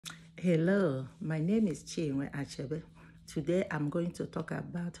Hello, my name is Chinwe Achebe. Today I'm going to talk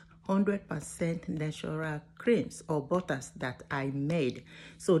about 100% natural creams or butters that I made.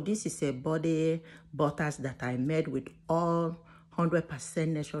 So this is a body butters that I made with all 100%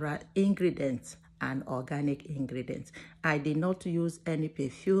 natural ingredients and organic ingredients. I did not use any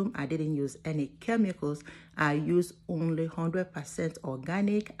perfume. I didn't use any chemicals. I used only 100%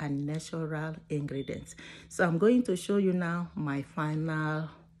 organic and natural ingredients. So I'm going to show you now my final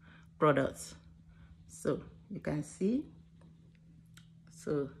products. So you can see,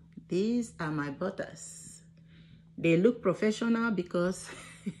 so these are my butters. They look professional because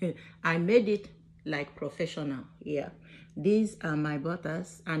I made it like professional. Yeah, these are my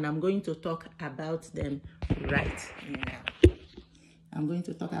butters and I'm going to talk about them right now. I'm going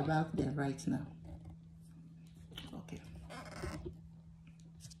to talk about them right now.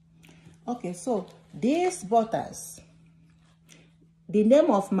 Okay, so these butters, the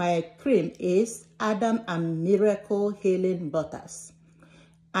name of my cream is Adam and Miracle Healing Butters.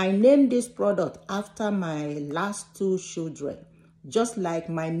 I named this product after my last two children, just like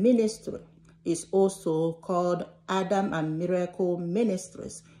my ministry is also called Adam and Miracle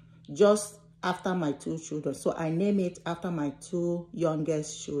Ministries, just after my two children. So I named it after my two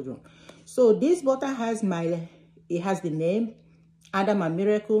youngest children. So this butter has the name Adam and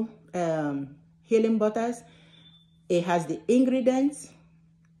Miracle Healing Butters. It has the ingredients,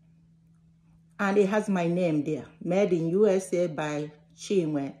 and it has my name there, made in USA by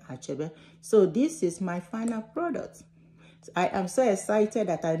Chinwe Achebe. So this is my final product. I am so excited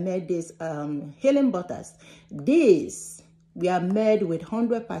that I made this healing butters. These were made with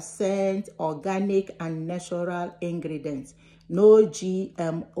 100% organic and natural ingredients. No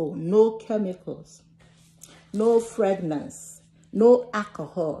GMO, no chemicals, no fragrance, no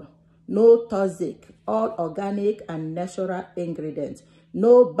alcohol, no toxic, all organic and natural ingredients,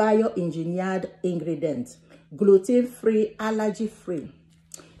 no bioengineered ingredients, gluten-free, allergy-free.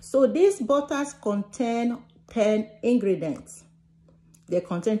 So these butters contain 10 ingredients. They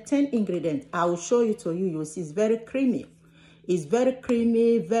contain 10 ingredients. I will show it to you. You will see it's very creamy. It's very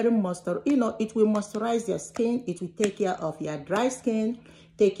creamy, very moisture. You know, it will moisturize your skin. It will take care of your dry skin,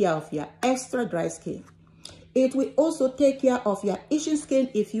 take care of your extra dry skin. It will also take care of your itching skin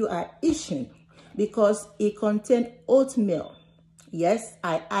if you are itching, because it contains oatmeal. Yes,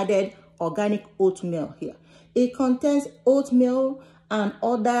 I added organic oatmeal here. It contains oatmeal and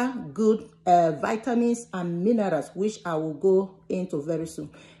other good vitamins and minerals, which I will go into very soon.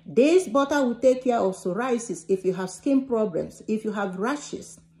 This butter will take care of psoriasis if you have skin problems, if you have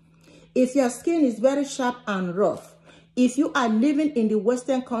rashes, if your skin is very sharp and rough. If you are living in the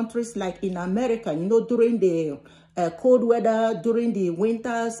Western countries like in America, you know, during the cold weather, during the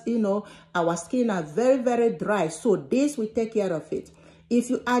winters, you know, our skin are very, very dry. So this will take care of it. If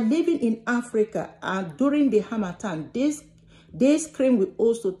you are living in Africa and during the Harmattan, this cream will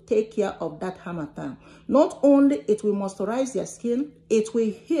also take care of that Harmattan. Not only it will moisturize your skin, it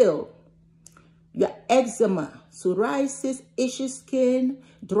will heal your eczema, psoriasis, itchy skin,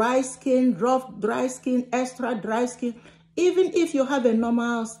 rough dry skin, extra dry skin. Even if you have a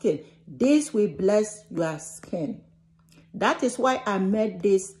normal skin, this will bless your skin. That is why I made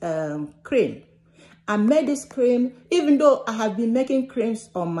this cream. I made this cream, even though I have been making creams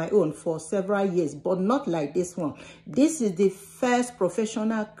on my own for several years, but not like this one. This is the first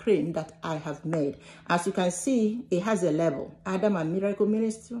professional cream that I have made. As you can see, it has a label, Adam and Miracle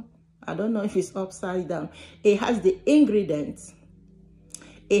Ministry. I don't know if it's upside down. It has the ingredients.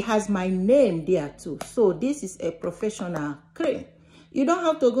 It has my name there too. So this is a professional cream. You don't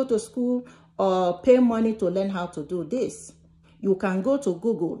have to go to school or pay money to learn how to do this. You can go to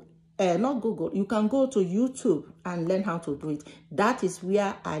Google, you can go to YouTube and learn how to do it. That is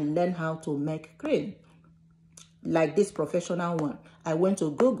where I learned how to make cream. Like this professional one. I went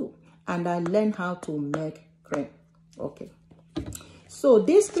to Google and I learned how to make cream. Okay. So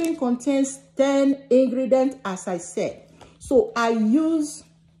this cream contains 10 ingredients, as I said. So I use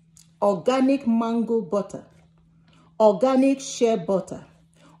organic mango butter, organic shea butter,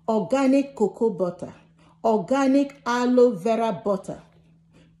 organic cocoa butter, organic aloe vera butter,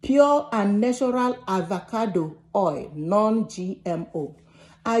 pure and natural avocado oil, non-GMO.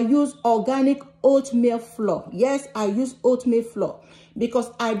 I use organic oatmeal flour. Yes, I use oatmeal flour because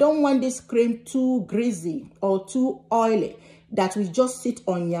I don't want this cream too greasy or too oily that will just sit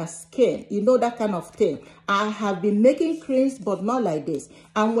on your skin. You know, that kind of thing. I have been making creams, but not like this.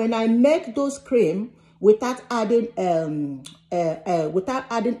 And when I make those cream without adding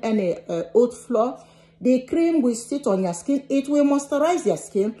any oat flour, The cream will sit on your skin. It will moisturize your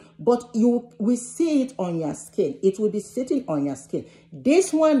skin, but you will see it on your skin. It will be sitting on your skin.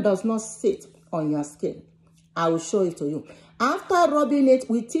 This one does not sit on your skin. I will show it to you. After rubbing it,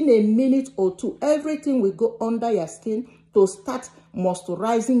 within a minute or two, everything will go under your skin to start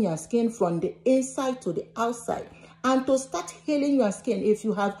moisturizing your skin from the inside to the outside, and to start healing your skin. If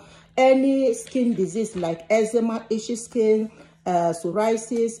you have any skin disease like eczema, itchy skin,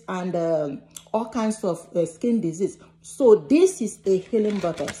 psoriasis, and all kinds of skin disease. So this is a healing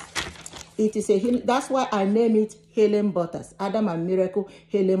butters. It is a healing. That's why I name it Healing Butters, Adam and Miracle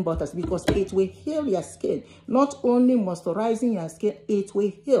Healing Butters, because it will heal your skin. Not only moisturizing your skin, it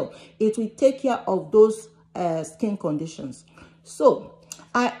will heal. It will take care of those skin conditions. So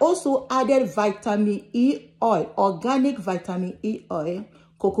I also added vitamin E oil, organic vitamin E oil,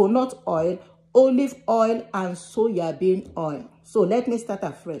 coconut oil, olive oil, and soya bean oil. So let me start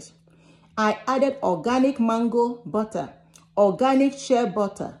afresh. I added organic mango butter, organic shea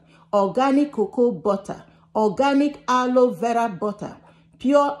butter, organic cocoa butter, organic aloe vera butter,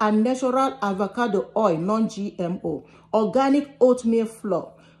 pure and natural avocado oil, non-GMO, organic oatmeal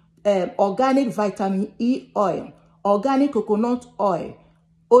flour, organic vitamin E oil, organic coconut oil,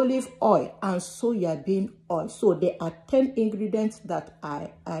 olive oil, and soya bean oil. So there are 10 ingredients that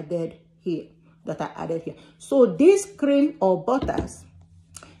I added here. So this cream or butters,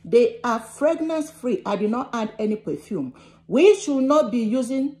 they are fragrance free. I did not add any perfume. We should not be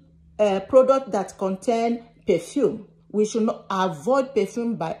using a product that contain perfume. We should not avoid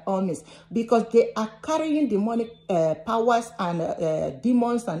perfume by all means, because they are carrying demonic powers and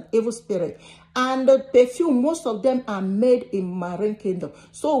demons and evil spirits. And the perfume, most of them are made in marine kingdom.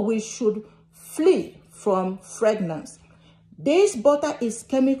 So we should flee from fragrance. This butter is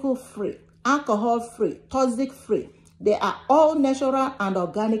chemical free, alcohol free, toxic free. They are all natural and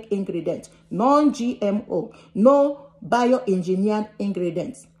organic ingredients, non-GMO, no bioengineered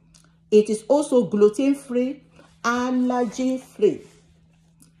ingredients. It is also gluten free, allergy free,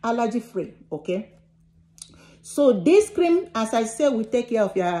 okay? So this cream, as I said, will take care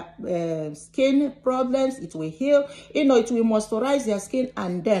of your skin problems. It will heal, it will moisturize your skin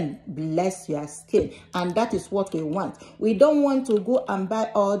and then bless your skin. And that is what we want. We don't want to go and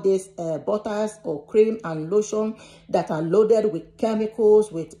buy all these butters or cream and lotion that are loaded with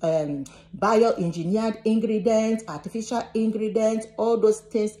chemicals, with bioengineered ingredients, artificial ingredients. All those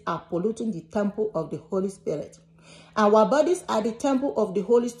things are polluting the temple of the Holy Spirit. Our bodies are the temple of the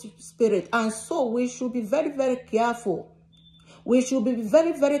Holy Spirit, and so we should be very, very careful. We should be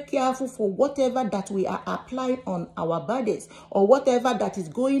very, very careful for whatever that we are applying on our bodies, or whatever that is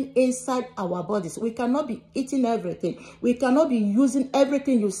going inside our bodies. We cannot be eating everything. We cannot be using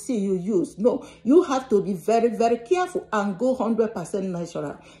everything you see you use. No, you have to be very, very careful and go 100%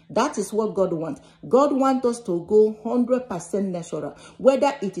 natural. That is what God wants. God wants us to go 100% natural.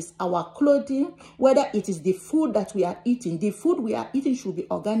 Whether it is our clothing, whether it is the food that we are eating. The food we are eating should be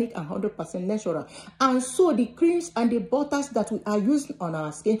organic and 100% natural. And so the creams and the butters that we are using on our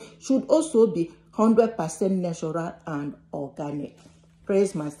skin should also be 100% natural and organic.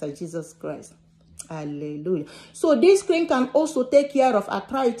 Praise Master Jesus Christ. Hallelujah. So this cream can also take care of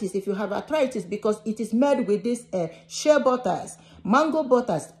arthritis if you have arthritis, because it is made with these shea butters, mango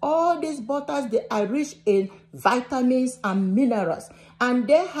butters. All these butters, they are rich in vitamins and minerals, and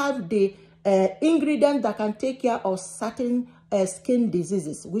they have the ingredients that can take care of certain skin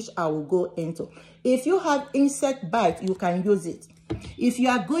diseases, which I will go into. If you have insect bite, you can use it. If you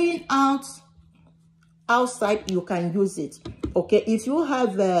are going outside, you can use it. Okay, if you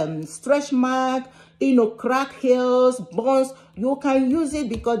have stretch mark, crack heels, burns, you can use it,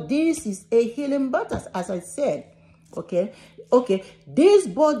 because this is a healing butters, as I said. Okay, these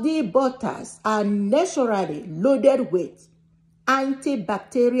body butters are naturally loaded with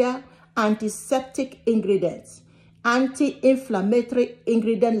antibacterial, antiseptic ingredients, anti-inflammatory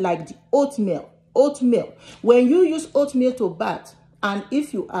ingredient like the oatmeal. When you use oatmeal to bath, and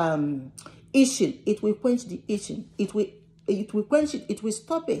if you itching, it will quench the itching. It will quench it. It will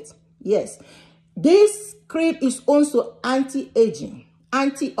stop it. Yes, this cream is also anti-aging,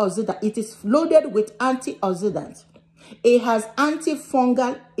 antioxidant. It is loaded with antioxidants. It has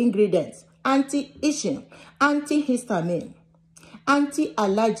antifungal ingredients, anti-itching, antihistamine,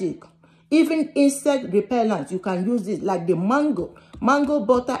 anti-allergic, even insect repellent. You can use this, like the mango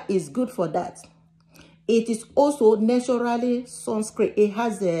butter is good for that. It is also naturally sunscreen. It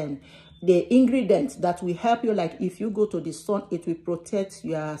has the ingredients that will help you, like if you go to the sun, it will protect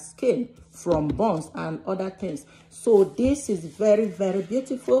your skin from burns and other things. So this is very, very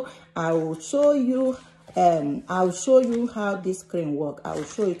beautiful. I will show you how this cream works. I will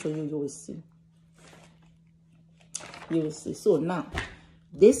show it to you. You will see. You will see. So now,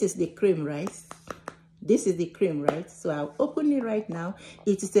 this is the cream, right? This is the cream, right? So I'll open it right now.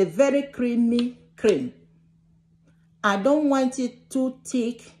 It is a very creamy cream. I don't want it too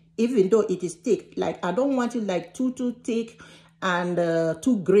thick, even though it is thick. Like, I don't want it like too thick and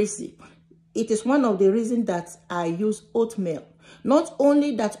too greasy. It is one of the reasons that I use oatmeal. Not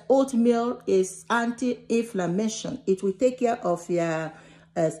only that oatmeal is anti-inflammation, it will take care of your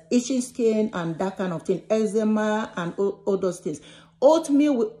itching skin and that kind of thing, eczema and all those things.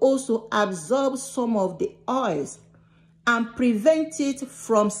 Oatmeal will also absorb some of the oils and prevent it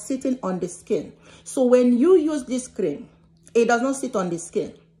from sitting on the skin. So when you use this cream, it does not sit on the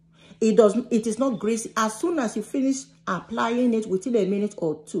skin. It is not greasy. As soon as you finish applying it within a minute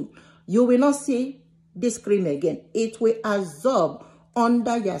or two, you will not see this cream again. It will absorb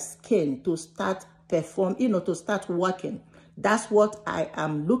under your skin to start to start working. That's what I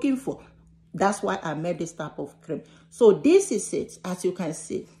am looking for. That's why I made this type of cream. So this is it. As you can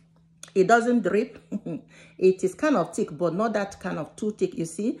see, it doesn't drip. It is kind of thick, but not that kind of too thick. You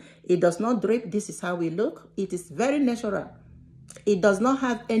see, it does not drip. This is how it looks. It is very natural. It does not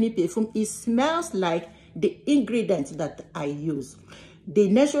have any perfume. It smells like the ingredients that I use. The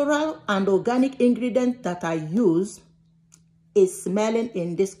natural and organic ingredient that I use is smelling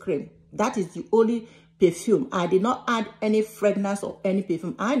in this cream. That is the only perfume. I did not add any fragrance or any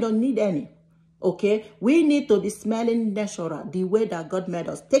perfume. I don't need any. Okay, we need to be smelling natural, the way that God made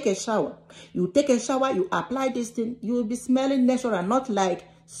us. Take a shower. You take a shower, you apply this thing, you will be smelling natural, not like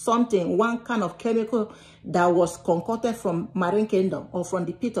something, one kind of chemical that was concocted from Marine Kingdom or from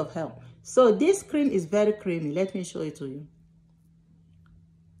the pit of hell. So this cream is very creamy. Let me show it to you.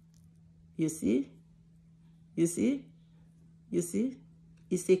 You see? You see? You see?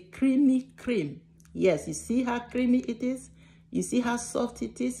 It's a creamy cream. Yes, you see how creamy it is? You see how soft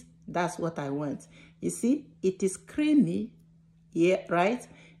it is? That's what I want. You see, it is creamy. Yeah, right?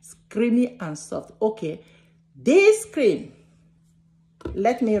 It's creamy and soft. Okay. This cream,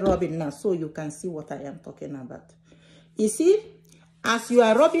 let me rub it now so you can see what I am talking about. You see, as you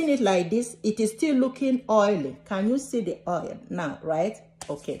are rubbing it like this, it is still looking oily. Can you see the oil now, right?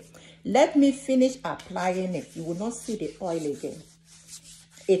 Okay. Let me finish applying it. You will not see the oil again.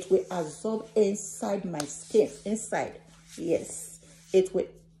 It will absorb inside my skin. Inside. Yes. It will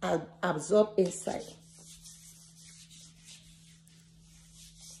absorb inside.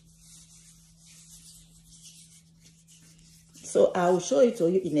 So I will show it to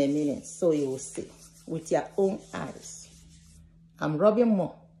you in a minute so you will see with your own eyes. I'm rubbing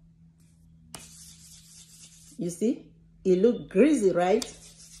more. You see? It looks greasy, right?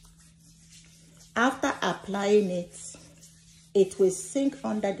 After applying it, it will sink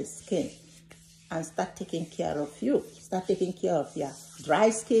under the skin and start taking care of you. Start taking care of your dry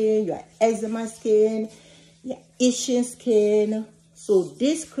skin, your eczema skin, your itching skin. So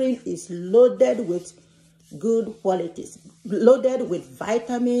this cream is loaded with good qualities, loaded with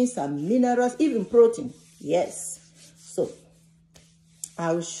vitamins and minerals, even protein. Yes. So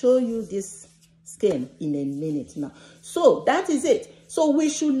I will show you this skin in a minute now. So that is it. So we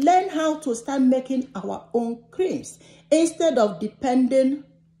should learn how to start making our own creams instead of depending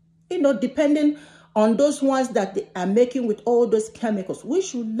on those ones that they are making with all those chemicals. We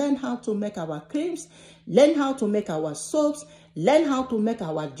should learn how to make our creams, learn how to make our soaps, learn how to make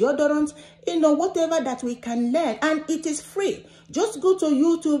our deodorants, whatever that we can learn. And it is free. Just go to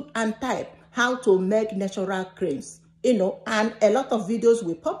YouTube and type how to make natural creams, and a lot of videos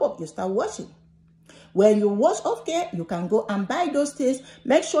will pop up. You start watching. When you watch, okay, you can go and buy those things.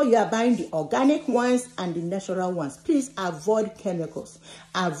 Make sure you are buying the organic ones and the natural ones. Please avoid chemicals.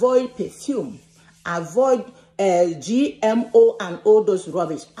 Avoid perfume. Avoid GMO and all those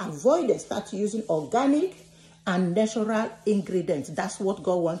rubbish. Avoid it. Start using organic and natural ingredients. That's what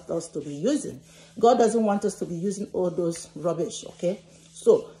God wants us to be using. God doesn't want us to be using all those rubbish, okay?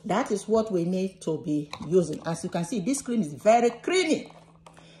 So that is what we need to be using. As you can see, this cream is very creamy.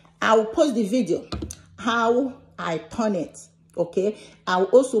 I will post the video how I turn it, okay? I will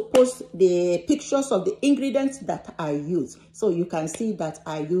also post the pictures of the ingredients that I use, so you can see that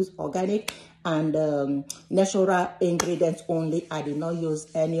I use organic and natural ingredients only. I did not use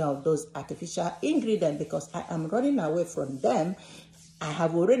any of those artificial ingredients because I am running away from them. I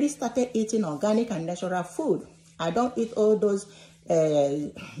have already started eating organic and natural food. I don't eat all those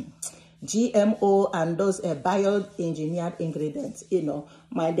GMO and those bioengineered ingredients.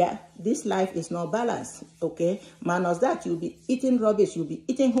 My dear, this life is not balanced, okay? Minus that, you'll be eating rubbish, you'll be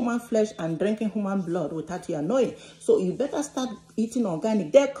eating human flesh and drinking human blood without you knowing. So you better start eating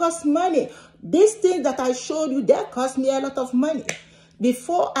organic. They cost money. These things that I showed you, they cost me a lot of money.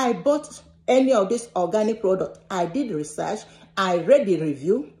 Before I bought any of this organic product, I did research, I read the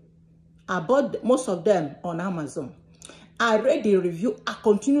review. I bought most of them on Amazon. I read the review. I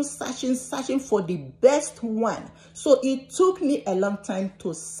continue searching for the best one. So it took me a long time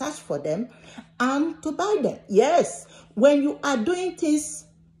to search for them and to buy them. Yes, when you are doing things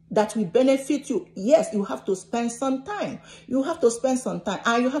that will benefit you, yes, you have to spend some time. You have to spend some time,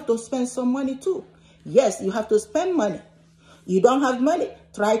 and you have to spend some money too. Yes, you have to spend money. You don't have money,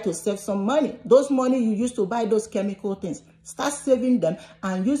 try to save some money. Those money you used to buy those chemical things, start saving them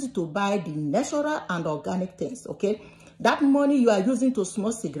and use it to buy the natural and organic things, okay? That money you are using to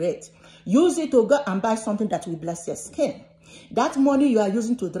smoke cigarettes, use it to go and buy something that will bless your skin. That money you are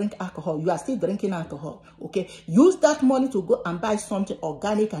using to drink alcohol, you are still drinking alcohol, okay? Use that money to go and buy something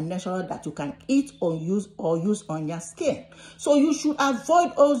organic and natural that you can eat or use on your skin. So you should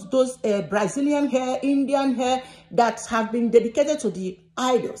avoid those Brazilian hair, Indian hair that have been dedicated to the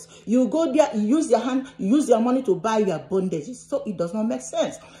idols. You go there, you use your hand, you use your money to buy your bondages. So it does not make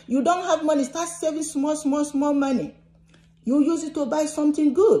sense. You don't have money, start saving small money. You use it to buy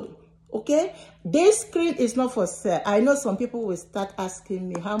something good. Okay, this cream is not for sale. I know some people will start asking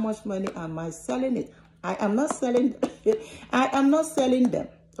me, how much money am I selling it? I am not selling I am not selling them.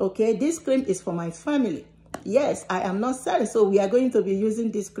 Okay, this cream is for my family. Yes, I am not selling. So we are going to be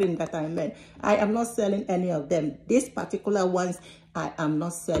using this cream that I made. I am not selling any of them. These particular ones, I am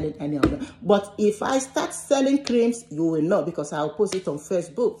not selling any of them. But if I start selling creams, you will know, because I'll post it on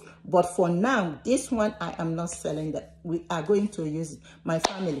Facebook. But for now, this one, I am not selling them. We are going to use it. My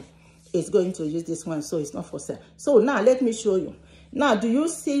family is going to use this one, so it's not for sale. So now let me show you. Now, do you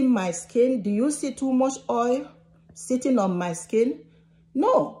see my skin? Do you see too much oil sitting on my skin?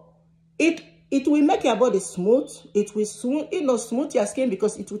 No. It will make your body smooth. It will smooth your skin,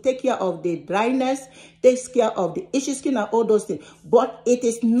 because it will take care of the dryness, takes care of the itchy skin and all those things. But it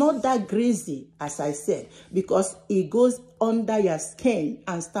is not that greasy, as I said, because it goes under your skin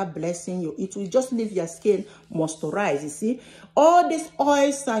and start blessing you. It will just leave your skin moisturized, you see. All these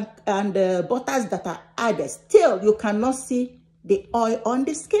oils and butters that are added, still you cannot see the oil on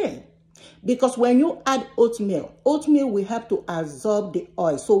the skin. Because when you add oatmeal will help to absorb the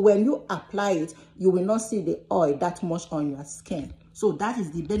oil. So when you apply it, you will not see the oil that much on your skin. So that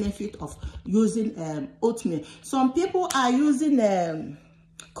is the benefit of using oatmeal. Some people are using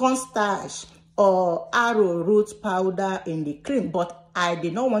cornstarch or arrowroot powder in the cream, but I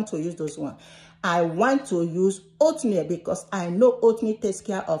did not want to use those ones. I want to use oatmeal because I know oatmeal takes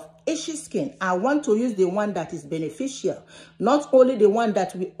care of itchy skin. I want to use the one that is beneficial, not only the one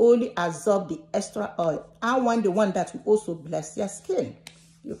that will only absorb the extra oil. I want the one that will also bless your skin.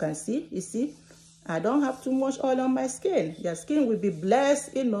 You can see, you see, I don't have too much oil on my skin. Your skin will be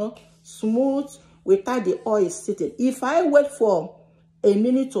blessed, you know, smooth, without the oil sitting. If I wait for a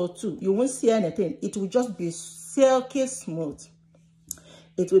minute or two, you won't see anything. It will just be silky smooth.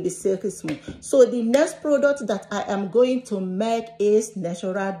 It will be silky smooth. So the next product that I am going to make is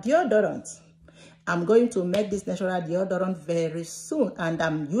natural deodorant. I'm going to make this natural deodorant very soon, and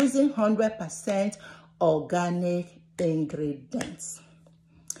I'm using 100% organic ingredients.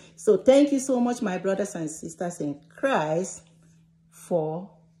 So thank you so much, my brothers and sisters in Christ, for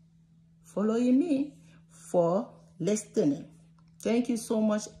following me, for listening. Thank you so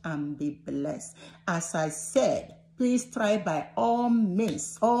much, and be blessed. As I said, please try by all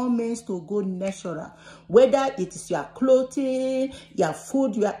means to go natural. Whether it is your clothing, your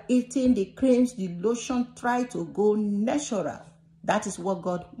food you are eating, the creams, the lotion, try to go natural. That is what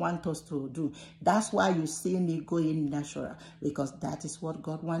God wants us to do. That's why you see me going natural, because that is what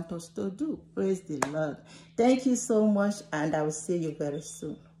God wants us to do. Praise the Lord. Thank you so much, and I will see you very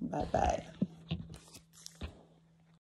soon. Bye-bye.